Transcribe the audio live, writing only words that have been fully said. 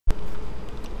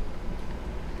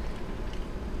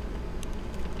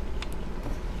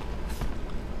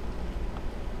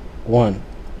1,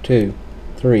 2,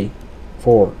 3,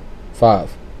 4,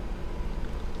 5.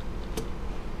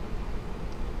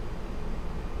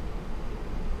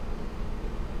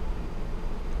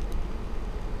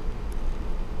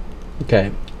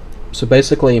 Okay, so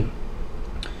basically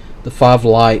the 5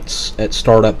 lights at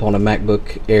startup on a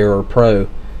MacBook Air Pro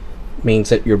means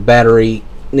that your battery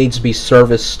needs to be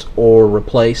serviced or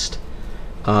replaced,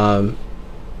 and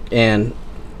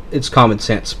it's common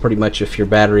sense pretty much. If your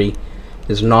battery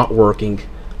is not working,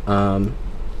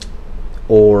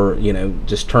 or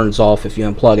just turns off if you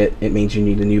unplug it, it means you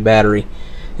need a new battery.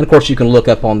 And of course you can look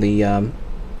up on the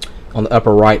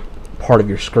upper right part of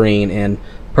your screen and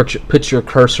put your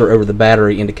cursor over the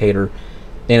battery indicator,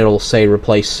 and it'll say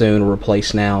replace soon or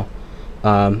replace now.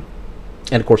 And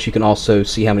of course you can also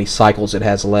see how many cycles it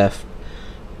has left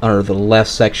under the left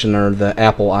section or the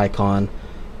Apple icon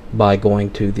by going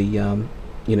to the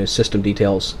system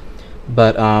details.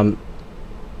 But a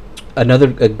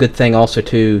good thing also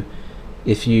too,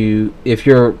 if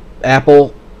your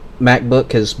Apple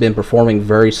MacBook has been performing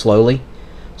very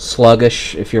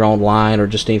sluggish if you're online or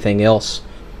just anything else,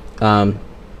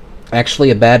 actually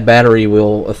a bad battery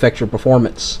will affect your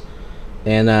performance,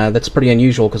 and that's pretty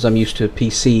unusual because I'm used to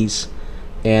PCs,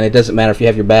 and it doesn't matter if you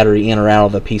have your battery in or out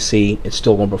of the PC, it's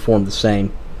still going to perform the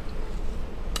same.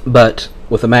 But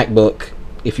with a MacBook,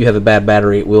 if you have a bad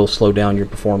battery, it will slow down your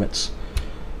performance.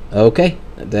 Okay,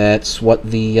 that's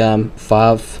what the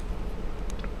five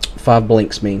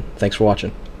blinks mean. Thanks for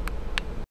watching.